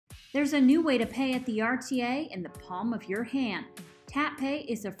There's a new way to pay at the RTA in the palm of your hand. Tapp Pay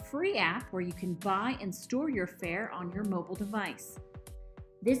is a free app where you can buy and store your fare on your mobile device.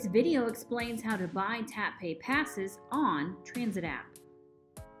 This video explains how to buy Tapp Pay passes on Transit app.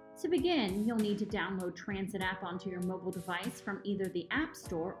 To begin, you'll need to download Transit app onto your mobile device from either the App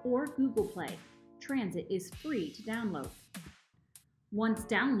Store or Google Play. Transit is free to download. Once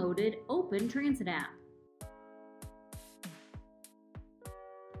downloaded, open Transit app.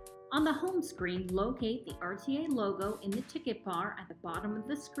 On the home screen, locate the RTA logo in the ticket bar at the bottom of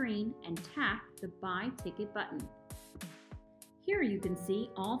the screen and tap the Buy Ticket button. Here you can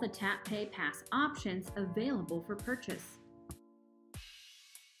see all the Tapp Pay pass options available for purchase.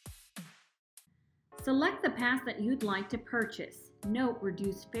 Select the pass that you'd like to purchase. Note,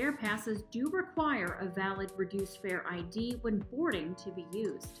 reduced fare passes do require a valid reduced fare ID when boarding to be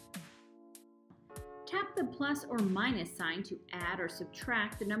used. Tap the plus or minus sign to add or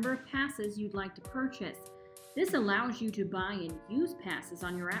subtract the number of passes you'd like to purchase. This allows you to buy and use passes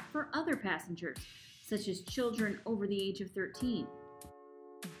on your app for other passengers, such as children over the age of 13.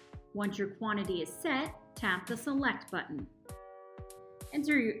 Once your quantity is set, tap the Select button.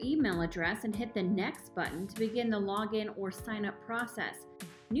 Enter your email address and hit the Next button to begin the login or sign up process.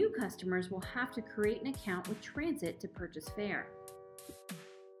 New customers will have to create an account with Transit to purchase fare.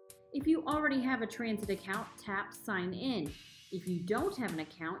 If you already have a Transit account, tap Sign In. If you don't have an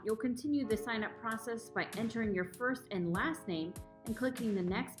account, you'll continue the sign up process by entering your first and last name and clicking the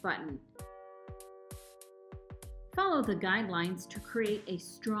Next button. Follow the guidelines to create a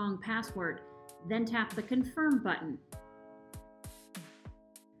strong password, then tap the Confirm button.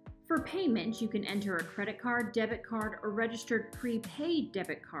 For payments, you can enter a credit card, debit card, or registered prepaid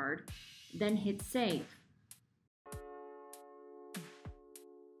debit card, then hit Save.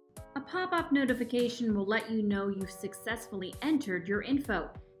 A pop-up notification will let you know you've successfully entered your info.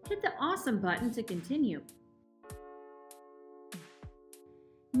 Hit the Awesome button to continue.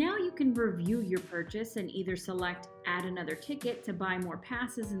 Now you can review your purchase and either select Add another ticket to buy more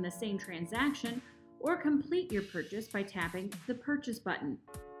passes in the same transaction, or complete your purchase by tapping the Purchase button.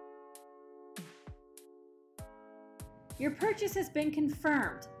 Your purchase has been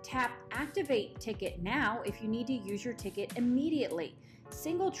confirmed. Tap Activate Ticket now if you need to use your ticket immediately.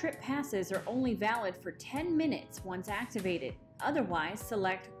 Single trip passes are only valid for 10 minutes once activated. Otherwise,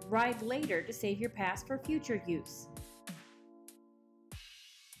 select Ride Later to save your pass for future use.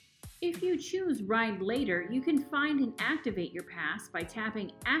 If you choose Ride Later, you can find and activate your pass by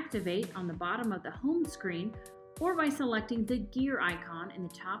tapping Activate on the bottom of the home screen or by selecting the gear icon in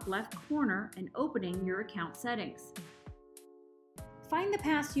the top left corner and opening your account settings. Find the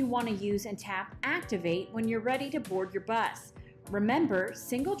pass you want to use and tap Activate when you're ready to board your bus. Remember,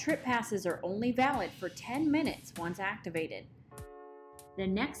 single trip passes are only valid for 10 minutes once activated. The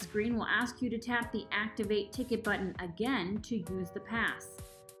next screen will ask you to tap the Activate Ticket button again to use the pass.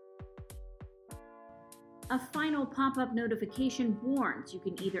 A final pop-up notification warns you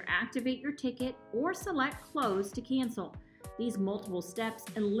can either activate your ticket or select Close to cancel. These multiple steps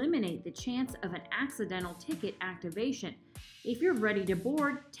eliminate the chance of an accidental ticket activation. If you're ready to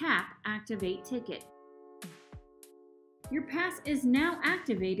board, tap Activate Ticket. Your pass is now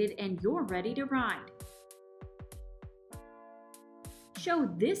activated and you're ready to ride. Show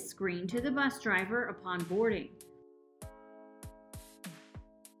this screen to the bus driver upon boarding.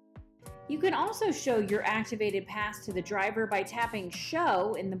 You can also show your activated pass to the driver by tapping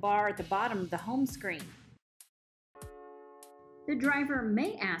Show in the bar at the bottom of the home screen. The driver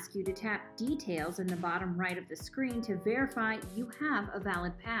may ask you to tap Details in the bottom right of the screen to verify you have a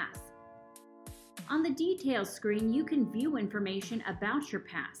valid pass. On the Details screen, you can view information about your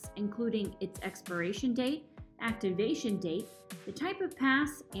pass, including its expiration date, activation date, the type of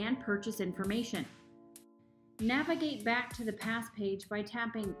pass, and purchase information. Navigate back to the pass page by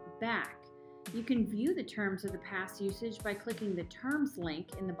tapping Back. You can view the terms of the pass usage by clicking the Terms link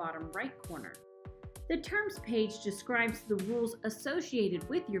in the bottom right corner. The Terms page describes the rules associated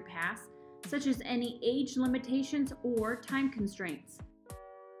with your pass, such as any age limitations or time constraints.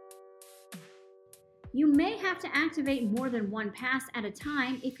 You may have to activate more than one pass at a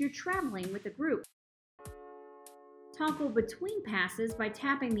time if you're traveling with a group. Toggle between passes by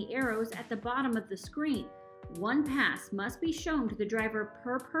tapping the arrows at the bottom of the screen. One pass must be shown to the driver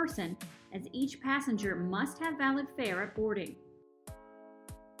per person, as each passenger must have valid fare at boarding.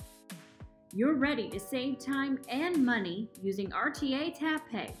 You're ready to save time and money using RTA Tapp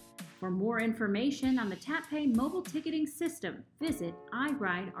Pay. For more information on the Tapp Pay mobile ticketing system, visit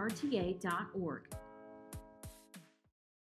iRideRTA.org.